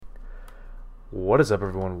What is up,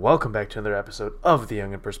 everyone? Welcome back to another episode of the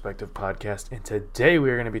Young and Perspective podcast. And today we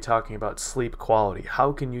are going to be talking about sleep quality.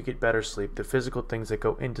 How can you get better sleep? The physical things that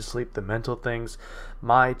go into sleep, the mental things,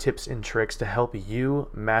 my tips and tricks to help you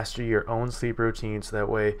master your own sleep routine so that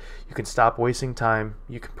way you can stop wasting time,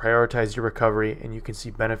 you can prioritize your recovery, and you can see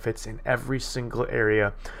benefits in every single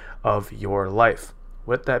area of your life.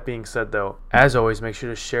 With that being said, though, as always, make sure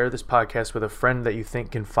to share this podcast with a friend that you think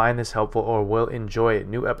can find this helpful or will enjoy it.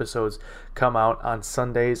 New episodes come out on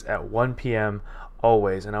Sundays at 1 p.m.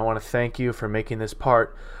 always, and I want to thank you for making this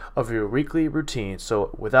part of your weekly routine. So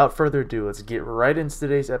without further ado, let's get right into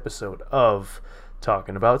today's episode of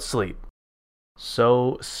Talking About Sleep.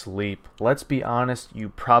 So, sleep. Let's be honest, you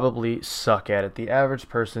probably suck at it. The average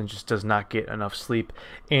person just does not get enough sleep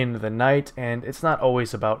in the night, and it's not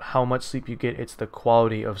always about how much sleep you get, it's the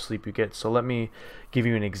quality of sleep you get. So let me give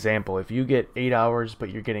you an example. If you get 8 hours, but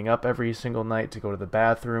you're getting up every single night to go to the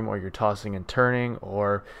bathroom, or you're tossing and turning,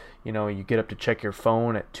 or you get up to check your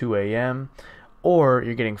phone at 2 a.m., or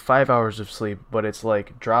you're getting 5 hours of sleep, but it's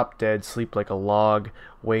like drop dead, sleep like a log,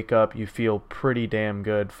 wake up, you feel pretty damn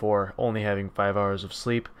good for only having 5 hours of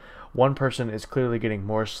sleep. One person is clearly getting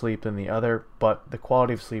more sleep than the other, but the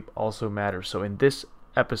quality of sleep also matters. So in this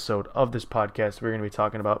episode of this podcast, we're going to be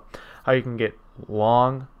talking about how you can get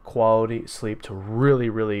long quality sleep to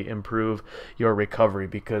really improve your recovery,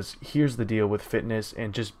 because here's the deal with fitness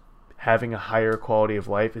and just having a higher quality of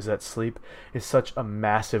life is that sleep is such a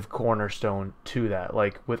massive cornerstone to that.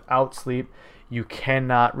 Like, without sleep, you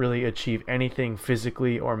cannot really achieve anything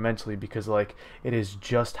physically or mentally, because it is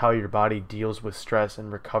just how your body deals with stress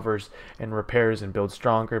and recovers and repairs and builds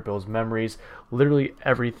stronger, builds memories. Literally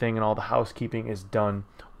everything and all the housekeeping is done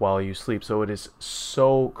while you sleep. So it is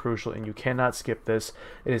so crucial, and you cannot skip this.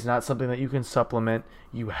 It is not something that you can supplement.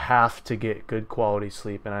 You have to get good quality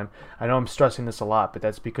sleep, and I know I'm stressing this a lot, but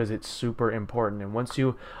that's because it's super important. And once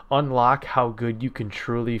you unlock how good you can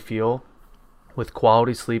truly feel with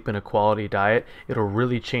quality sleep and a quality diet, it'll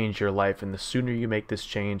really change your life. And the sooner you make this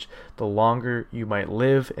change, the longer you might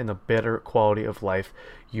live and the better quality of life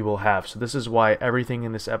you will have. So this is why everything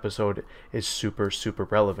in this episode is super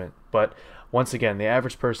relevant. But once again, the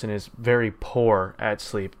average person is very poor at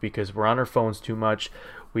sleep because we're on our phones too much.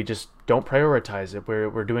 We just don't prioritize it.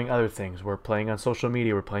 We're doing other things. We're playing on social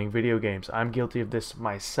media. We're playing video games. I'm guilty of this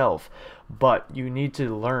myself. But you need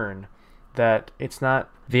to learn that it's not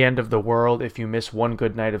the end of the world if you miss one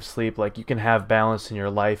good night of sleep. Like, you can have balance in your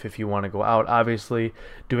life if you want to go out. Obviously,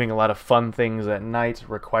 doing a lot of fun things at night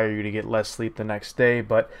require you to get less sleep the next day,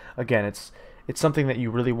 but again, it's something that you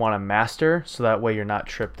really want to master, so that way you're not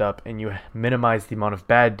tripped up and you minimize the amount of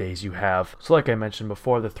bad days you have. So like I mentioned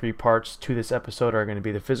before, the 3 parts to this episode are going to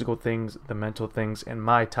be the physical things, the mental things, and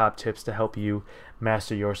my top tips to help you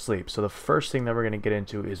master your sleep. So the first thing that we're going to get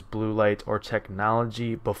into is blue light or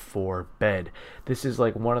technology before bed. This is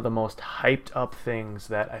like one of the most hyped up things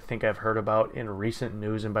that I think I've heard about in recent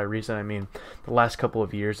news, and by recent I mean the last couple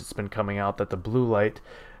of years. It's been coming out that the blue light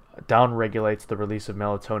downregulates the release of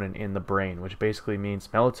melatonin in the brain, which basically means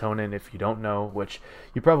melatonin, if you don't know, which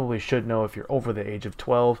you probably should know if you're over the age of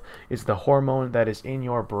 12, is the hormone that is in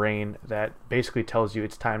your brain that basically tells you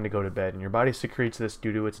it's time to go to bed. And your body secretes this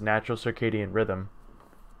due to its natural circadian rhythm,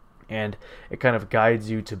 and it kind of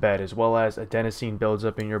guides you to bed, as well as adenosine builds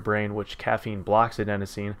up in your brain, which caffeine blocks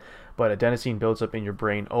adenosine, but adenosine builds up in your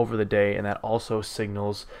brain over the day, and that also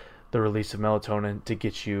signals the release of melatonin to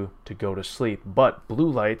get you to go to sleep. But blue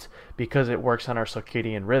light, because it works on our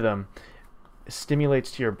circadian rhythm, stimulates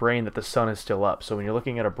to your brain that the sun is still up. So when you're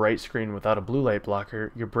looking at a bright screen without a blue light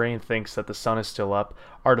blocker, your brain thinks that the sun is still up.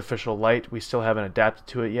 Artificial light, we still haven't adapted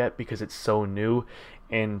to it yet because it's so new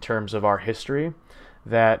in terms of our history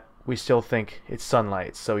that we still think it's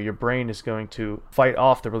sunlight. So your brain is going to fight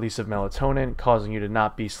off the release of melatonin, causing you to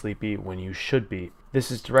not be sleepy when you should be. This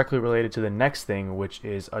is directly related to the next thing, which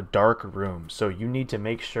is a dark room. So you need to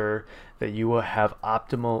make sure that you will have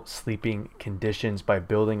optimal sleeping conditions by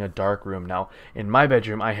building a dark room. Now, in my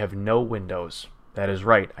bedroom, I have no windows. That is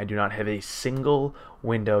right. I do not have a single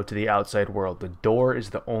window to the outside world. The door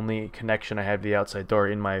is the only connection I have to the outside door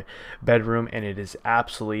in my bedroom, and it is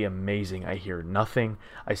absolutely amazing. I hear nothing.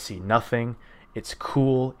 I see nothing. It's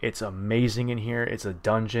cool. It's amazing in here. It's a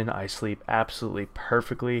dungeon. I sleep absolutely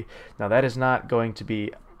perfectly. Now, that is not going to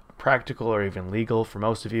be practical or even legal for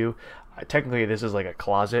most of you. Technically, this is like a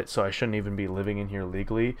closet, so I shouldn't even be living in here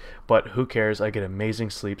legally, but who cares? I get amazing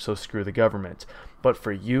sleep, so screw the government. But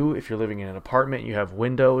for you, if you're living in an apartment, you have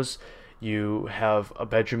windows, you have a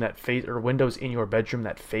bedroom that face or windows in your bedroom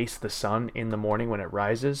that face the sun in the morning when it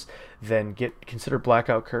rises, then consider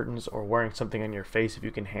blackout curtains or wearing something on your face if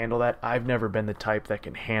you can handle that. I've never been the type that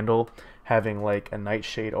can handle having like a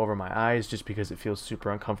nightshade over my eyes just because it feels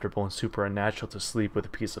super uncomfortable and super unnatural to sleep with a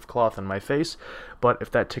piece of cloth on my face. But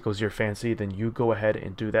if that tickles your fancy, then you go ahead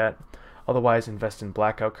and do that. Otherwise, invest in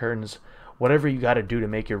blackout curtains. Whatever you got to do to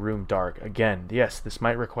make your room dark. Again, yes, this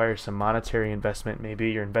might require some monetary investment. Maybe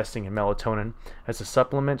you're investing in melatonin as a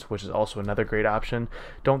supplement, which is also another great option.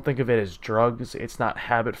 Don't think of it as drugs. It's not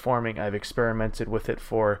habit forming. I've experimented with it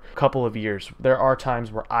for a couple of years. There are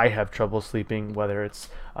times where I have trouble sleeping, whether it's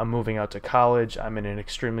I'm moving out to college, I'm in an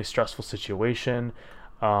extremely stressful situation,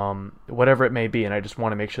 whatever it may be, and I just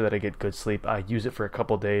want to make sure that I get good sleep. I use it for a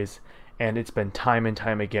couple days. And it's been time and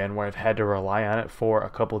time again where I've had to rely on it for a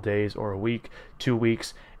couple days or a week, 2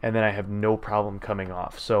 weeks, and then I have no problem coming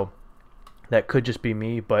off. So that could just be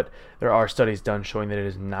me, but there are studies done showing that it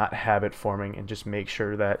is not habit forming, and just make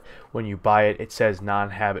sure that when you buy it, it says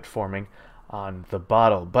non-habit forming on the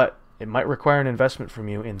bottle. But it might require an investment from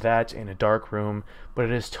you in that, in a dark room, but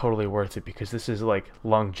it is totally worth it because this is like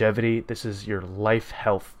longevity. This is your life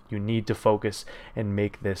health. You need to focus and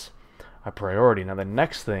make this a priority. Now the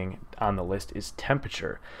next thing on the list is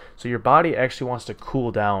temperature. So your body actually wants to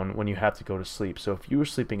cool down when you have to go to sleep. So if you were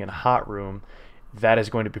sleeping in a hot room, that is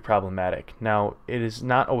going to be problematic. Now it is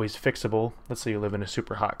not always fixable. Let's say you live in a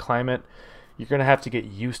super hot climate. You're going to have to get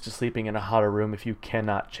used to sleeping in a hotter room if you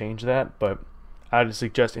cannot change that. But I'd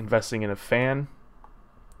suggest investing in a fan.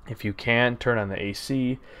 If you can, turn on the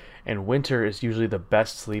AC. And winter is usually the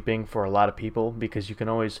best sleeping for a lot of people because you can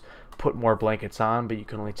always put more blankets on, but you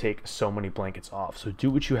can only take so many blankets off. So do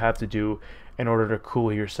what you have to do in order to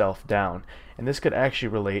cool yourself down. And this could actually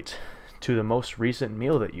relate to the most recent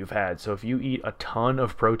meal that you've had. So if you eat a ton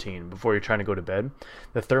of protein before you're trying to go to bed,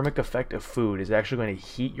 the thermic effect of food is actually going to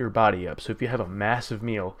heat your body up. So if you have a massive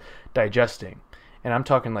meal digesting, and I'm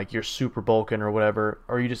talking like you're super bulking or whatever,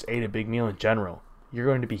 or you just ate a big meal in general, you're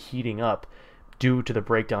going to be heating up due to the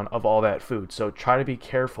breakdown of all that food. So try to be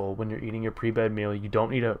careful when you're eating your pre-bed meal. You don't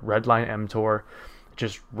need a Redline mTOR.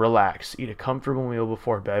 Just relax. Eat a comfortable meal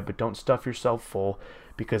before bed, but don't stuff yourself full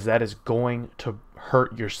because that is going to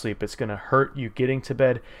hurt your sleep. It's going to hurt you getting to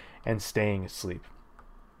bed and staying asleep.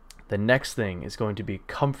 The next thing is going to be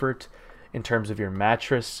comfort in terms of your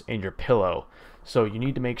mattress and your pillow. So you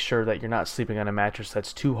need to make sure that you're not sleeping on a mattress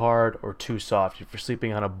that's too hard or too soft. If you're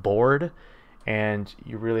sleeping on a board and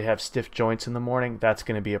you really have stiff joints in the morning, that's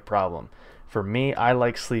going to be a problem. For me, I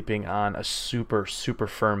like sleeping on a super, super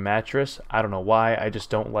firm mattress. I don't know why. I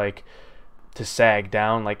just don't like to sag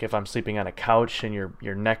down. Like if I'm sleeping on a couch and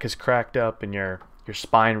your neck is cracked up and your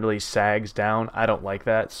spine really sags down, I don't like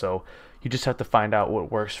that. So you just have to find out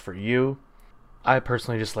what works for you. I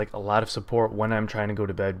personally just like a lot of support when I'm trying to go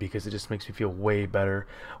to bed because it just makes me feel way better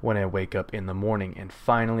when I wake up in the morning. And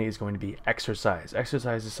finally is going to be exercise.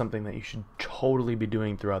 Exercise is something that you should totally be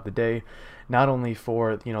doing throughout the day, not only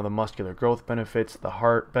for, the muscular growth benefits, the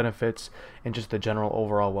heart benefits, and just the general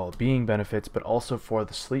overall well-being benefits, but also for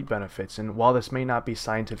the sleep benefits. And while this may not be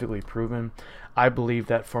scientifically proven, I believe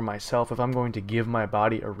that for myself, if I'm going to give my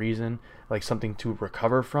body a reason, like something to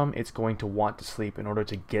recover from, it's going to want to sleep in order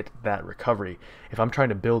to get that recovery. If I'm trying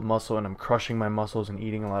to build muscle and I'm crushing my muscles and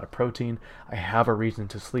eating a lot of protein, I have a reason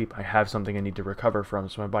to sleep. I have something I need to recover from.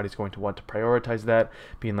 So my body's going to want to prioritize that,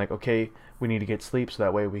 being like, okay, we need to get sleep so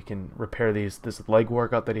that way we can repair this leg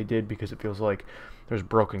workout that he did because it feels like there's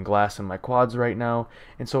broken glass in my quads right now.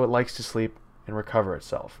 And so it likes to sleep and recover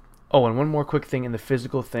itself. Oh, and one more quick thing in the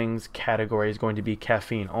physical things category is going to be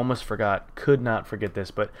caffeine. Almost forgot, could not forget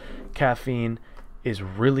this, but caffeine is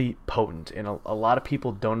really potent, and a lot of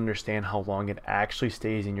people don't understand how long it actually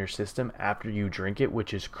stays in your system after you drink it,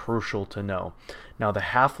 which is crucial to know. Now, the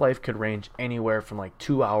half-life could range anywhere from like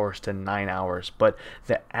 2 hours to 9 hours, but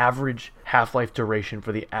the average half-life duration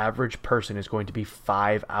for the average person is going to be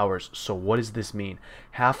 5 hours. So what does this mean?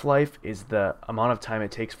 Half-life is the amount of time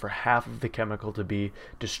it takes for half of the chemical to be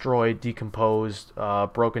destroyed, decomposed,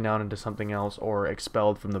 broken down into something else, or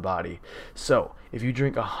expelled from the body. So if you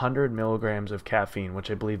drink 100 milligrams of caffeine,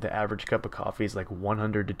 which I believe the average cup of coffee is like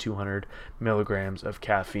 100 to 200 milligrams of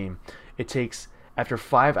caffeine, it takes, after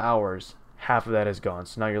 5 hours, half of that is gone.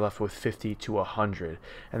 So now you're left with 50 to 100.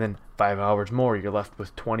 And then 5 hours more, you're left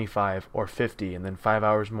with 25 or 50. And then 5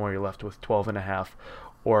 hours more, you're left with 12 and a half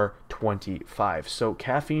or 25. So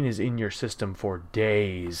caffeine is in your system for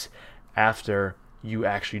days after you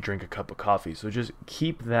actually drink a cup of coffee. So just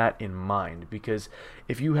keep that in mind, because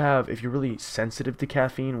if you're really sensitive to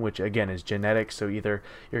caffeine, which again is genetic, so either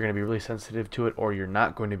you're going to be really sensitive to it or you're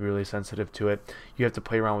not going to be really sensitive to it, you have to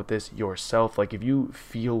play around with this yourself. Like if you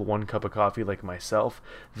feel 1 cup of coffee like myself,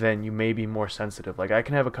 then you may be more sensitive. Like I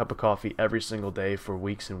can have a cup of coffee every single day for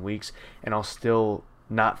weeks and weeks, and I'll still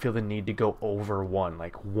not feel the need to go over 1.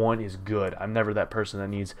 Like 1 is good. I'm never that person that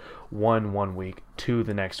needs 1 week, 2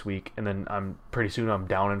 the next week, and then I'm pretty soon I'm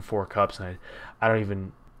down in 4 cups, and I don't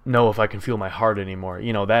even know if I can feel my heart anymore.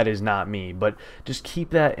 That is not me. But just keep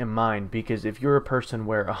that in mind, because if you're a person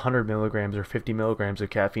where 100 milligrams or 50 milligrams of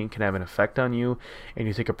caffeine can have an effect on you, and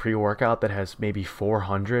you take a pre-workout that has maybe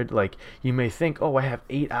 400, like you may think, oh, I have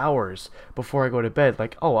 8 hours before I go to bed,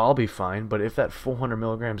 like, oh, I'll be fine. But if that 400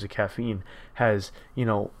 milligrams of caffeine has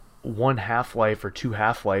 1 half-life or 2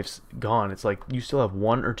 half-lives gone, it's like you still have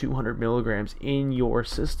 100 or 200 milligrams in your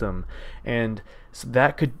system, and so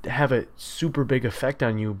that could have a super big effect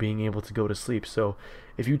on you being able to go to sleep. So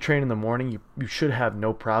if you train in the morning, you should have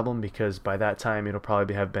no problem, because by that time it'll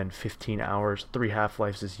probably have been 15 hours. 3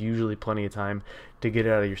 half-lives is usually plenty of time to get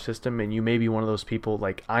it out of your system. And you may be one of those people,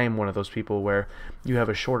 like I am one of those people, where you have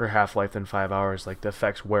a shorter half-life than 5 hours. Like the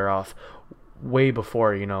effects wear off way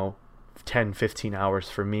before 10-15 hours.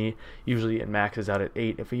 For me, usually it maxes out at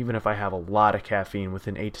 8. Even if I have a lot of caffeine,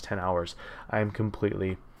 within 8 to 10 hours I am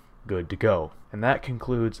completely good to go. And that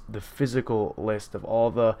concludes the physical list of all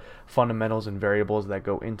the fundamentals and variables that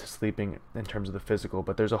go into sleeping in terms of the physical.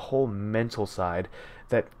 But there's a whole mental side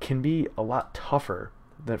that can be a lot tougher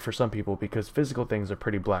than for some people, because physical things are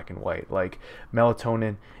pretty black and white. Like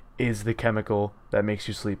melatonin is the chemical that makes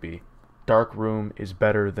you sleepy. Dark room is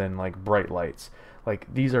better than like bright lights.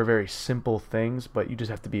 Like these are very simple things, but you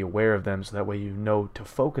just have to be aware of them, so that way you know to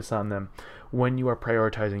focus on them when you are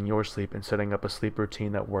prioritizing your sleep and setting up a sleep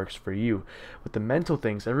routine that works for you. With the mental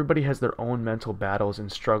things, everybody has their own mental battles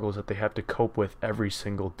and struggles that they have to cope with every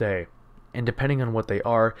single day. And depending on what they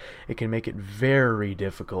are, it can make it very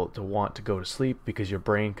difficult to want to go to sleep, because your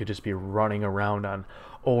brain could just be running around on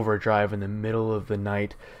overdrive in the middle of the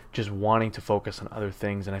night, just wanting to focus on other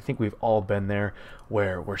things. And I think we've all been there,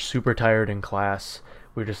 where we're super tired in class.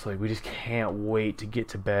 We're just like, we just can't wait to get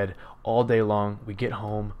to bed all day long. We get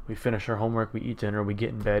home, we finish our homework, we eat dinner, we get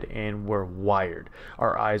in bed, and we're wired.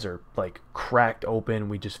 Our eyes are like cracked open.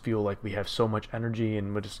 We just feel like we have so much energy,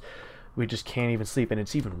 and we just can't even sleep. And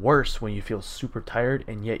it's even worse when you feel super tired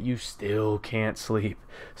and yet you still can't sleep.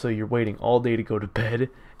 So you're waiting all day to go to bed,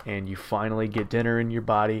 and you finally get dinner in your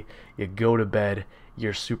body, you go to bed,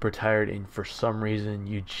 you're super tired, and for some reason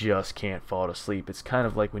you just can't fall to sleep. It's kind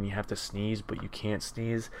of like when you have to sneeze but you can't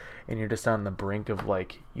sneeze, and you're just on the brink of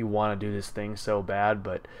like, you want to do this thing so bad,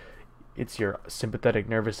 but it's your sympathetic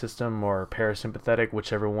nervous system or parasympathetic,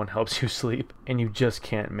 whichever one helps you sleep, and you just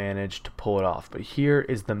can't manage to pull it off. But here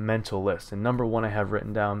is the mental list, and number 1 I have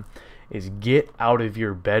written down is get out of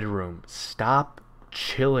your bedroom. Stop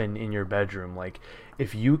chilling in your bedroom. Like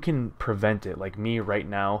if you can prevent it, like me right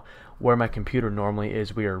now, where my computer normally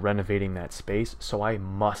is, we are renovating that space, so I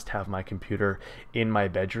must have my computer in my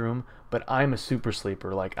bedroom. But I'm a super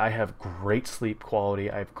sleeper. Like I have great sleep quality,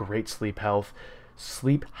 I have great sleep health.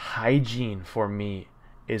 Sleep hygiene for me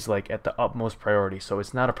is like at the utmost priority, so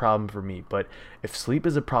it's not a problem for me. But if sleep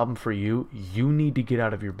is a problem for you, you need to get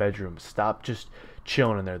out of your bedroom. Stop just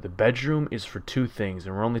chilling in there. The bedroom is for 2 things,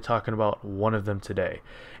 and we're only talking about one of them today,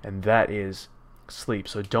 and that is sleep.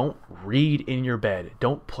 So don't read in your bed,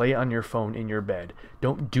 don't play on your phone in your bed,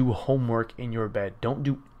 don't do homework in your bed, don't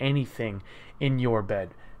do anything in your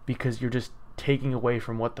bed, because you're just taking away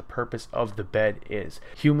from what the purpose of the bed is.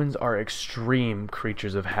 Humans are extreme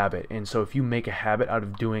creatures of habit, and so if you make a habit out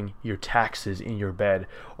of doing your taxes in your bed,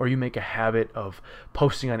 or you make a habit of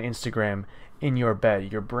posting on Instagram in your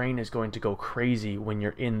bed, your brain is going to go crazy when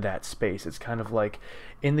you're in that space. It's kind of like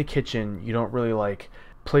in the kitchen, you don't really like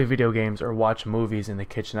play video games or watch movies in the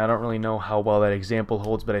kitchen. I don't really know how well that example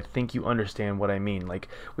holds, but I think you understand what I mean. Like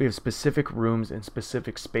we have specific rooms and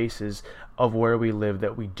specific spaces of where we live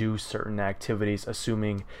that we do certain activities,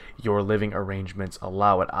 assuming your living arrangements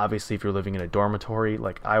allow it. Obviously, if you're living in a dormitory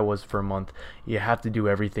like I was for a month, you have to do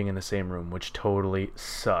everything in the same room, which totally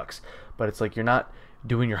sucks. But it's like you're not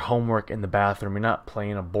doing your homework in the bathroom, you're not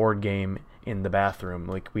playing a board game in the bathroom.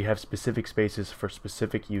 Like we have specific spaces for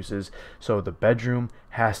specific uses. So the bedroom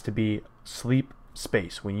has to be sleep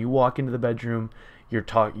space. When you walk into the bedroom, your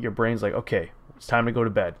brain's like, okay, it's time to go to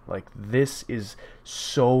bed. Like this is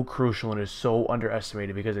so crucial and is so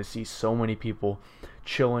underestimated, because I see so many people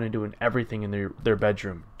chilling and doing everything in their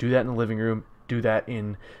bedroom. Do that in the living room, do that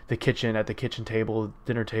in the kitchen, at the kitchen table,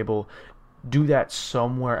 dinner table. do that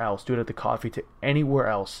somewhere else. Do it at the coffee table, anywhere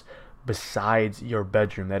else besides your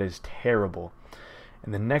bedroom. That is terrible.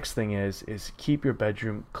 And the next thing is keep your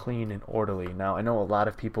bedroom clean and orderly. Now, I know a lot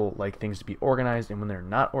of people like things to be organized, and when they're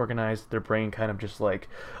not organized, their brain kind of just like,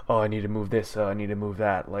 oh, I need to move this, I need to move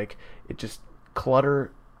that. Like, it just,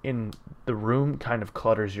 clutter in the room kind of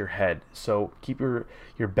clutters your head. So keep your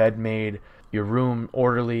bed made, your room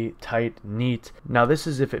orderly, tight, neat. Now, this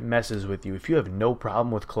is if it messes with you. If you have no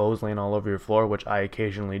problem with clothes laying all over your floor, which I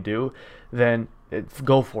occasionally do, then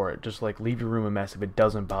go for it. Just like leave your room a mess if it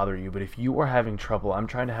doesn't bother you. But if you are having trouble, I'm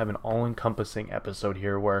trying to have an all-encompassing episode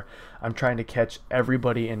here where I'm trying to catch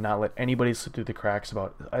everybody and not let anybody slip through the cracks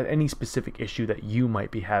about any specific issue that you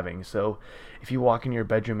might be having. So if you walk in your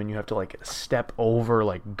bedroom and you have to like step over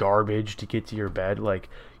like garbage to get to your bed, like,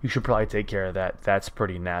 you should probably take care of that. That's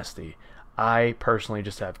pretty nasty. I personally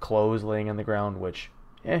just have clothes laying on the ground, which,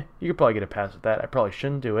 you could probably get a pass with that. I probably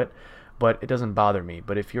shouldn't do it, but it doesn't bother me.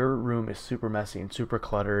 But if your room is super messy and super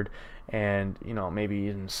cluttered and, maybe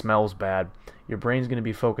even smells bad, your brain's going to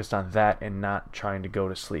be focused on that and not trying to go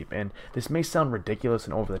to sleep. And this may sound ridiculous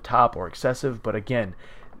and over the top or excessive, but again,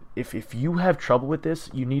 if you have trouble with this,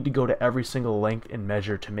 you need to go to every single length and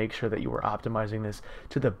measure to make sure that you are optimizing this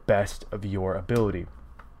to the best of your ability.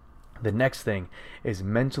 The next thing is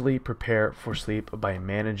mentally prepare for sleep by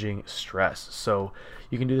managing stress. So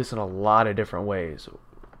you can do this in a lot of different ways.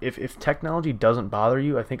 If technology doesn't bother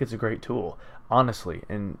you, I think it's a great tool, honestly.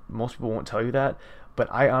 And most people won't tell you that, but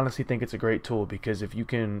I honestly think it's a great tool, because if you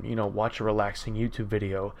can, watch a relaxing YouTube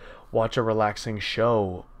video, watch a relaxing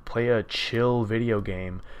show, play a chill video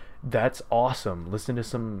game, that's awesome. Listen to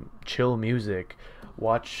some chill music,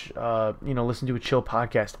 watch, listen to a chill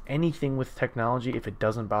podcast. Anything with technology, if it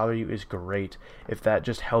doesn't bother you, is great, if that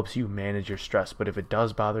just helps you manage your stress. But if it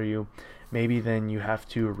does bother you, maybe then you have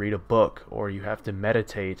to read a book or you have to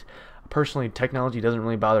meditate. Personally, technology doesn't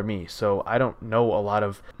really bother me, so I don't know a lot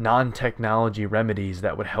of non-technology remedies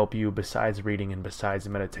that would help you besides reading and besides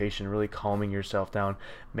meditation, really calming yourself down,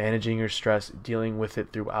 managing your stress, dealing with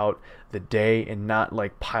it throughout the day, and not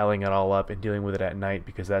like piling it all up and dealing with it at night,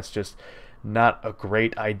 because that's just not a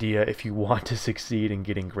great idea if you want to succeed in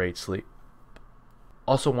getting great sleep.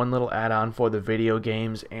 Also, one little add-on for the video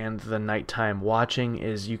games and the nighttime watching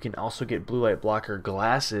is you can also get blue light blocker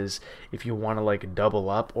glasses if you want to like double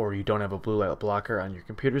up, or you don't have a blue light blocker on your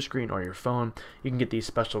computer screen or your phone. You can get these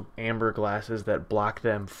special amber glasses that block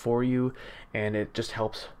them for you, and it just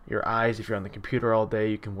helps your eyes. If you're on the computer all day,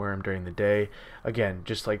 you can wear them during the day. Again,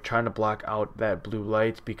 just like trying to block out that blue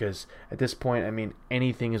light, because at this point,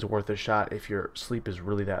 anything is worth a shot if your sleep is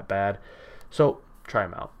really that bad. So try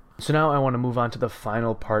them out. So now I want to move on to the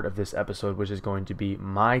final part of this episode, which is going to be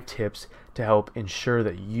my tips to help ensure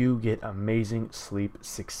that you get amazing sleep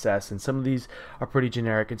success. And some of these are pretty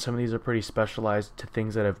generic, and some of these are pretty specialized to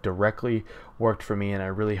things that have directly worked for me, and I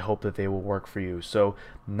really hope that they will work for you. So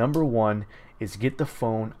number one is get the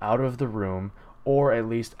phone out of the room, or at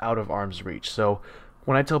least out of arm's reach. So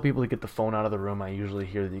when I tell people to get the phone out of the room, I usually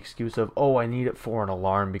hear the excuse of, oh, I need it for an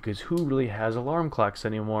alarm, because who really has alarm clocks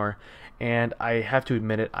anymore? And I have to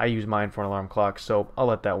admit it, I use mine for an alarm clock, so I'll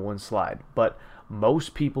let that one slide. But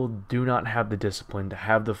most people do not have the discipline to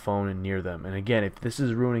have the phone near them. And again, if this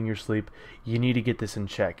is ruining your sleep, you need to get this in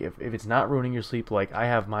check. If it's not ruining your sleep, like I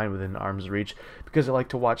have mine within arm's reach, because I like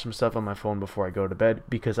to watch some stuff on my phone before I go to bed,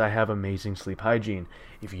 because I have amazing sleep hygiene.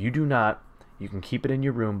 If you do not, you can keep it in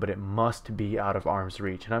your room, but it must be out of arm's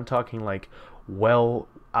reach. And I'm talking like well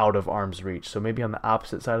out of arm's reach. So maybe on the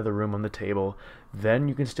opposite side of the room on the table. Then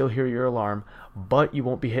you can still hear your alarm, but you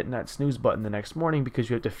won't be hitting that snooze button the next morning, because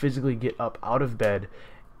you have to physically get up out of bed,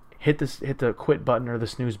 hit the quit button or the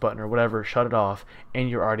snooze button or whatever, shut it off, and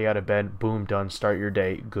you're already out of bed. Boom, done. Start your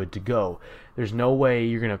day, good to go. There's no way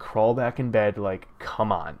you're gonna crawl back in bed. Like,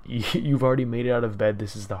 come on, you've already made it out of bed.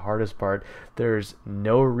 This is the hardest part. There's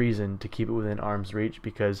no reason to keep it within arm's reach,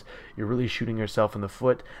 because you're really shooting yourself in the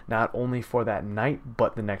foot, not only for that night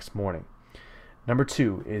but the next morning. Number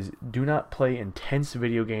two is do not play intense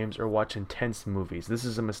video games or watch intense movies. This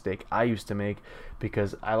is a mistake I used to make,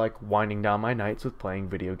 because I like winding down my nights with playing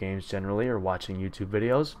video games generally, or watching YouTube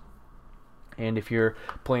videos. And if you're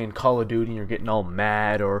playing Call of Duty and you're getting all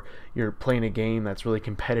mad, or you're playing a game that's really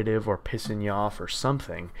competitive or pissing you off or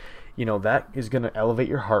something, that is going to elevate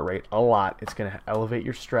your heart rate a lot. It's going to elevate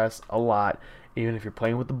your stress a lot. Even if you're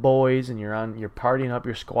playing with the boys and you're partying up,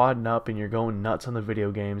 you're squadding up, and you're going nuts on the video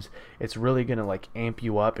games, it's really gonna like amp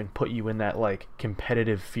you up and put you in that like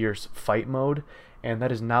competitive, fierce fight mode. And that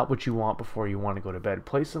is not what you want before you want to go to bed.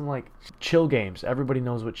 Play some like chill games. Everybody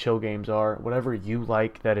knows what chill games are. Whatever you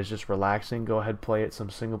like that is just relaxing, go ahead, play it. Some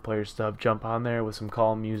single player stuff. Jump on there with some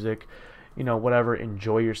calm music. whatever,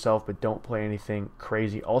 enjoy yourself, but don't play anything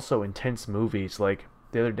crazy. Also, intense movies. Like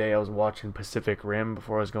the other day I was watching Pacific Rim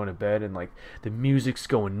before I was going to bed, and like the music's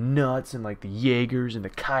going nuts, and like the Jaegers and the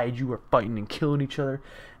kaiju are fighting and killing each other,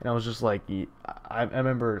 and I was just like, I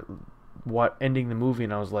remember ending the movie,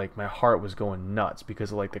 and I was like, my heart was going nuts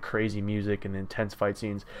because of like the crazy music and the intense fight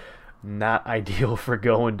scenes. Not ideal for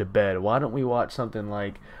going to bed. Why don't we watch something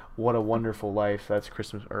like What a Wonderful Life? That's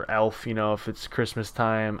Christmas, or Elf, if it's Christmas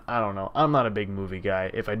time. I don't know. I'm not a big movie guy.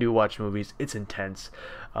 If I do watch movies, it's intense.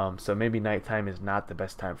 So maybe nighttime is not the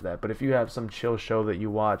best time for that. But if you have some chill show that you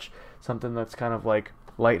watch, something that's kind of like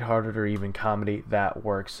lighthearted or even comedy, that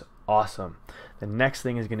works awesome. The next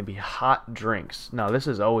thing is going to be hot drinks. Now, this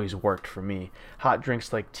has always worked for me. Hot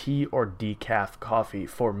drinks like tea or decaf coffee.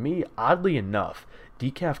 For me, oddly enough,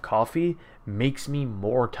 decaf coffee makes me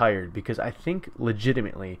more tired because I think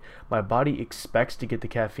legitimately my body expects to get the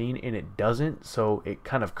caffeine and it doesn't, so it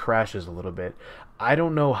kind of crashes a little bit. I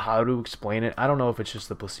don't know how to explain it. I don't know if it's just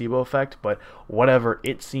the placebo effect, but whatever,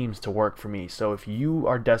 it seems to work for me. So if you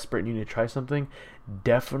are desperate and you need to try something,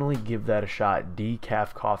 definitely give that a shot.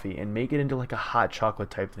 Decaf coffee, and make it into like a hot chocolate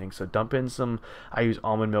type thing. So dump in some, I use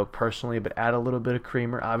almond milk personally, but add a little bit of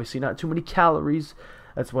creamer. Obviously not too many calories.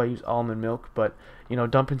 That's why I use almond milk, but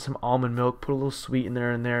dump in some almond milk, put a little sweet in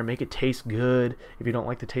there, make it taste good. If you don't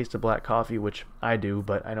like the taste of black coffee, which I do,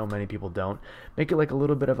 but I know many people don't, make it like a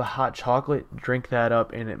little bit of a hot chocolate, drink that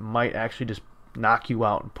up, and it might actually just knock you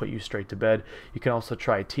out and put you straight to bed. You can also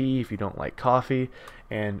try tea if you don't like coffee,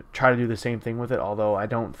 and try to do the same thing with it, although I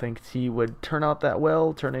don't think tea would turn out that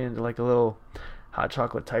well, turn it into like a little hot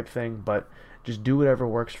chocolate type thing, but just do whatever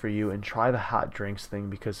works for you and try the hot drinks thing,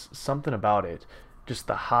 because something about it, just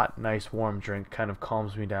the hot, nice, warm drink kind of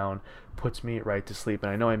calms me down, puts me right to sleep.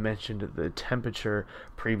 And I know I mentioned the temperature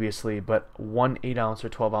previously, but 1 8-ounce or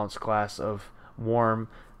 12-ounce glass of warm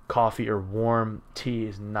coffee or warm tea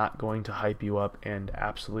is not going to hype you up and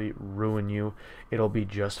absolutely ruin you. It'll be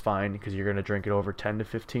just fine because you're going to drink it over 10 to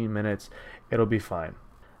 15 minutes. It'll be fine.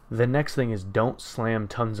 The next thing is, don't slam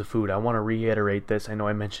tons of food. I want to reiterate this. I know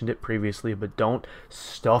I mentioned it previously, but don't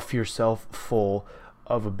stuff yourself full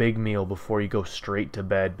of a big meal before you go straight to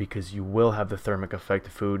bed, because you will have the thermic effect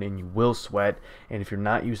of food and you will sweat. And if you're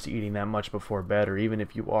not used to eating that much before bed, or even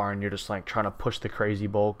if you are and you're just like trying to push the crazy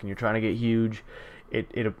bulk and you're trying to get huge,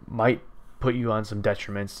 it might put you on some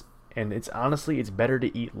detriments. And it's better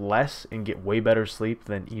to eat less and get way better sleep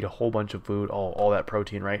than eat a whole bunch of food, all that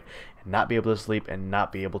protein, right, and not be able to sleep and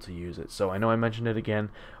not be able to use it. So I know I mentioned it again,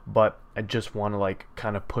 but I just want to like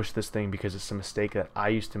kind of push this thing because it's a mistake that I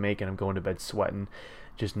used to make, and I'm going to bed sweating.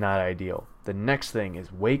 Just not ideal. The next thing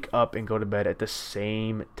is, wake up and go to bed at the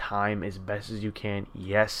same time as best as you can.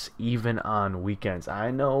 Yes, even on weekends.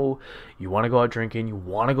 I know you want to go out drinking, you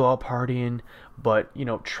want to go out partying, but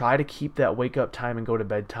try to keep that wake up time and go to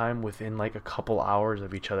bed time within like a couple hours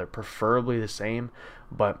of each other, preferably the same.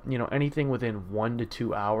 But anything within 1 to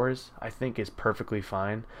 2 hours I think is perfectly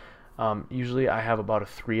fine. Usually I have about a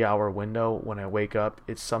 3-hour window when I wake up.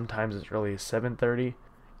 It's sometimes as early as 7:30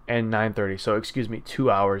 and 9:30, so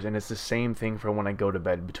 2 hours, and it's the same thing for when I go to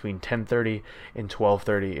bed. Between 10:30 and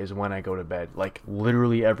 12:30 is when I go to bed, like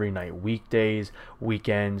literally every night, weekdays,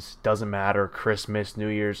 weekends, doesn't matter, Christmas, New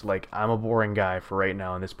Year's. Like, I'm a boring guy for right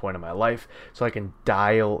now in this point in my life, so I can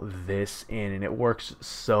dial this in, and it works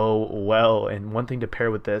so well. And one thing to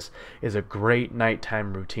pair with this is a great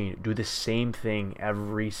nighttime routine. Do the same thing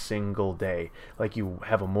every single day. Like, you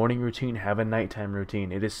have a morning routine, have a nighttime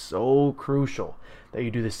routine. It is so crucial that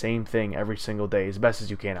you do the same thing every single day as best as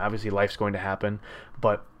you can. Obviously, life's going to happen,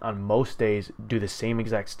 but on most days, do the same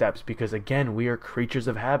exact steps, because again, we are creatures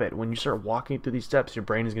of habit. When you start walking through these steps, your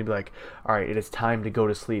brain is going to be like, all right, it is time to go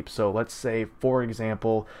to sleep. So let's say, for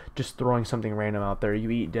example, just throwing something random out there, you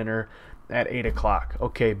eat dinner at 8 o'clock.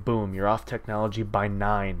 Okay, boom, you're off technology by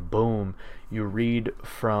 9. Boom, you read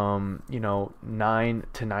from 9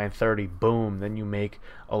 to 9:30. Boom, then you make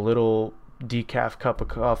a little decaf cup of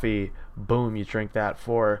coffee. Boom, you drink that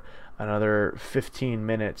for another 15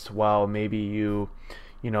 minutes while maybe you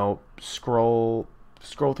scroll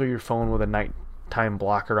through your phone with a nighttime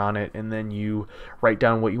blocker on it, and then you write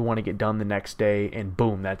down what you want to get done the next day, and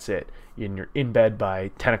boom, that's it, and you're in bed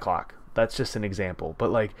by 10 o'clock. That's just an example,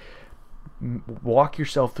 but like, walk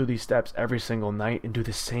yourself through these steps every single night and do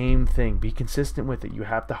the same thing. Be consistent with it. You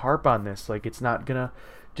have to harp on this. Like, it's not gonna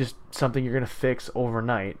just something you're gonna fix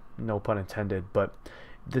overnight, no pun intended, but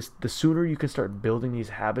the sooner you can start building these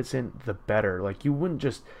habits in, the better. Like, you wouldn't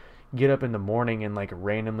just get up in the morning and like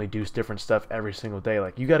randomly do different stuff every single day.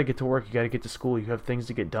 Like, you got to get to work, you got to get to school, you have things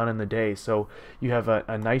to get done in the day, so you have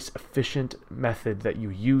a nice efficient method that you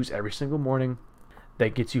use every single morning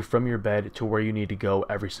that gets you from your bed to where you need to go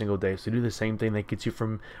every single day. So do the same thing that gets you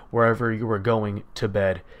from wherever you were going to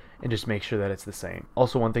bed, and just make sure that it's the same.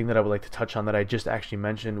 Also, one thing that I would like to touch on that I just actually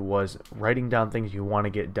mentioned was writing down things you want to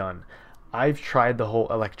get done. I've tried the whole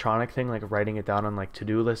electronic thing, like writing it down on like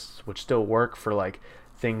to-do lists, which still work for like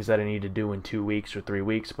things that I need to do in 2 weeks or 3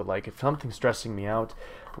 weeks. But like if something's stressing me out,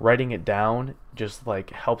 writing it down just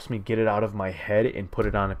like helps me get it out of my head and put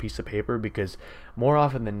it on a piece of paper, because more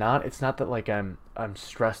often than not, it's not that like I'm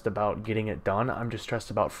stressed about getting it done. I'm just stressed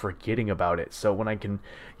about forgetting about it. So when I can,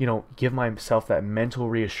 give myself that mental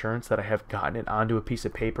reassurance that I have gotten it onto a piece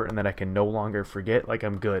of paper and that I can no longer forget, like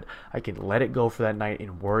I'm good. I can let it go for that night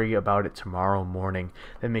and worry about it tomorrow morning.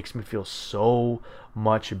 That makes me feel so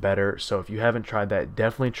much better. So if you haven't tried that,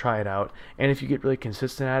 definitely try it out. And if you get really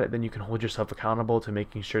consistent at it, then you can hold yourself accountable to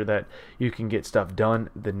making sure that you can get stuff done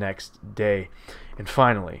the next day. And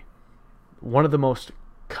finally, one of the most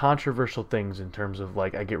controversial things in terms of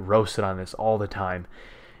like, I get roasted on this all the time,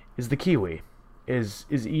 is the kiwi. Is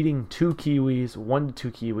eating 2 kiwis, 1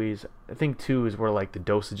 to 2 kiwis. I think 2 is where like the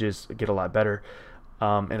dosages get a lot better.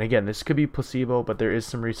 And again, this could be placebo, but there is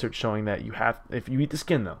some research showing that if you eat the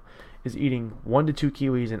skin though, is eating 1 to 2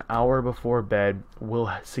 kiwis an hour before bed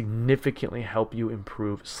will significantly help you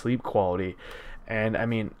improve sleep quality. And I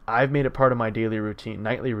mean, I've made it part of my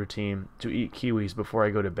nightly routine to eat kiwis before I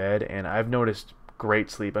go to bed, and I've noticed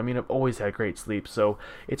great sleep. I mean, I've always had great sleep, so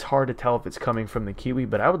it's hard to tell if it's coming from the kiwi,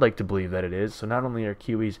 but I would like to believe that it is. So not only are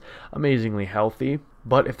kiwis amazingly healthy,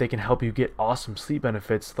 but if they can help you get awesome sleep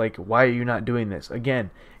benefits, like, why are you not doing this?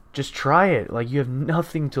 Again, just try it. Like, you have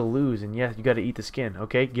nothing to lose, and yes, you got to eat the skin,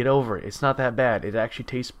 okay? Get over it. It's not that bad. It actually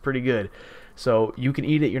tastes pretty good. So you can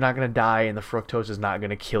eat it, you're not going to die, and the fructose is not going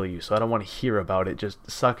to kill you. So I don't want to hear about it.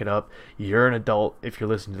 Just suck it up. You're an adult if you're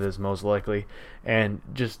listening to this, most likely. And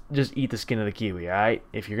just eat the skin of the kiwi, alright?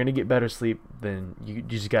 If you're going to get better sleep, then you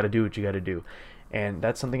just got to do what you got to do. And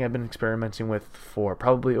that's something I've been experimenting with for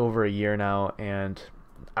probably over a year now, and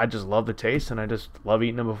I just love the taste, and I just love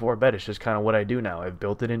eating them before bed. It's just kind of what I do now. I've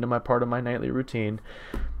built it into my part of my nightly routine,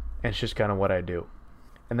 and it's just kind of what I do.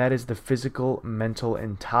 And that is the physical, mental,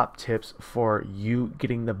 and top tips for you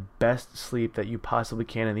getting the best sleep that you possibly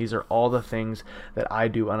can. And these are all the things that I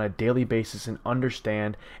do on a daily basis and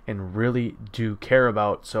understand and really do care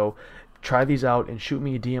about. So try these out and shoot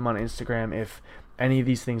me a DM on Instagram if any of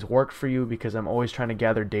these things work for you, because I'm always trying to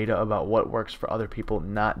gather data about what works for other people,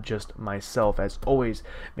 not just myself. As always,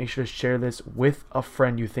 make sure to share this with a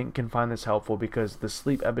friend you think can find this helpful, because the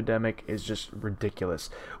sleep epidemic is just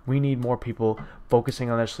ridiculous. We need more people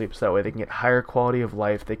focusing on their sleep so that way they can get higher quality of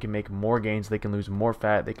life, they can make more gains, they can lose more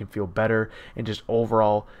fat, they can feel better, and just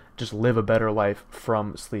overall just live a better life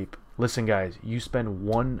from sleep. Listen guys, you spend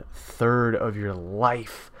 1/3 of your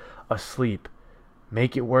life asleep.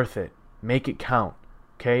 Make it worth it. Make it count,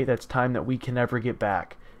 okay? That's time that we can never get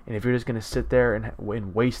back. And if you're just going to sit there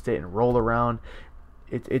and waste it and roll around,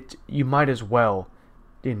 you might as well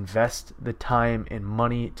invest the time and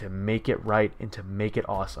money to make it right and to make it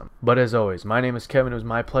awesome. But as always, my name is Kevin. It was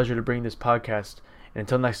my pleasure to bring this podcast. And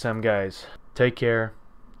until next time, guys, take care.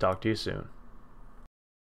 Talk to you soon.